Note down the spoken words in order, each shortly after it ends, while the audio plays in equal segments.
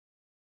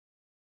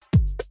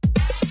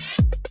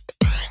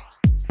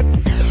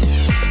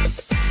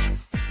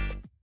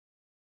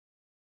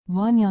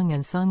Wonyoung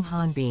and Sung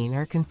Hanbin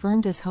are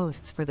confirmed as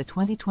hosts for the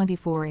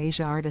 2024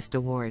 Asia Artist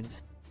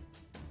Awards.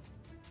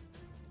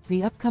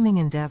 The upcoming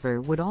endeavor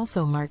would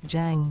also mark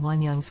Jang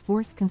Wonyoung's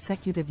fourth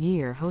consecutive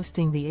year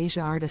hosting the Asia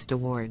Artist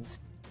Awards.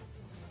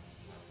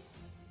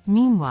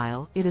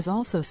 Meanwhile, it is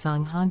also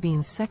Sung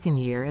Hanbin's second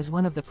year as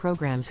one of the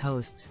program's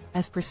hosts,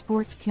 as per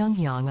Sports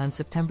Kyunghyang on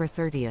September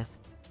 30th.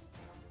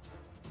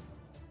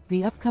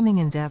 The upcoming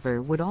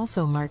endeavor would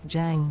also mark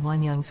Jang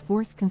Wonyoung's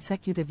fourth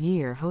consecutive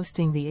year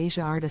hosting the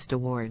Asia Artist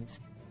Awards.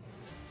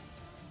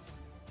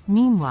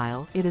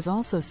 Meanwhile, it is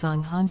also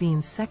Sung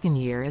Hanbin's second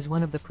year as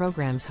one of the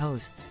program's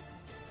hosts.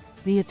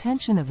 The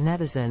attention of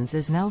netizens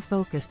is now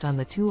focused on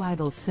the two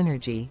idols'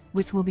 synergy,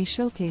 which will be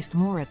showcased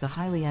more at the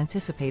highly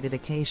anticipated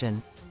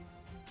occasion.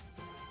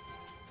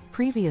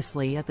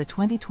 Previously at the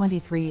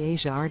 2023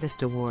 Asia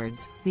Artist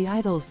Awards, the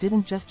idols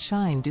didn't just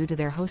shine due to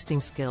their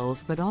hosting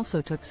skills but also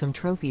took some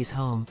trophies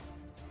home.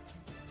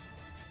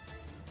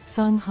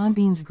 Sung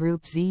Hanbin's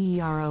group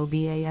ZEROBASEONE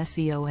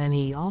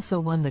also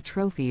won the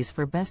trophies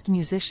for Best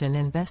Musician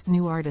and Best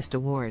New Artist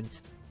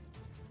awards.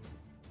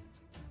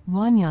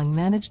 Wonyoung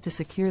managed to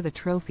secure the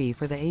trophy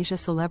for the Asia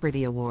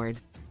Celebrity Award.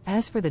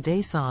 As for the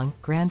Day Song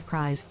Grand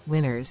Prize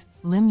winners,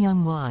 Lim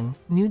Young-won,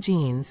 New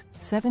Jeans,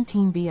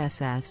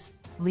 17BSS,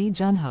 Lee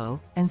Junho,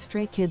 and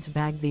Stray Kids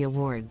bagged the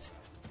awards.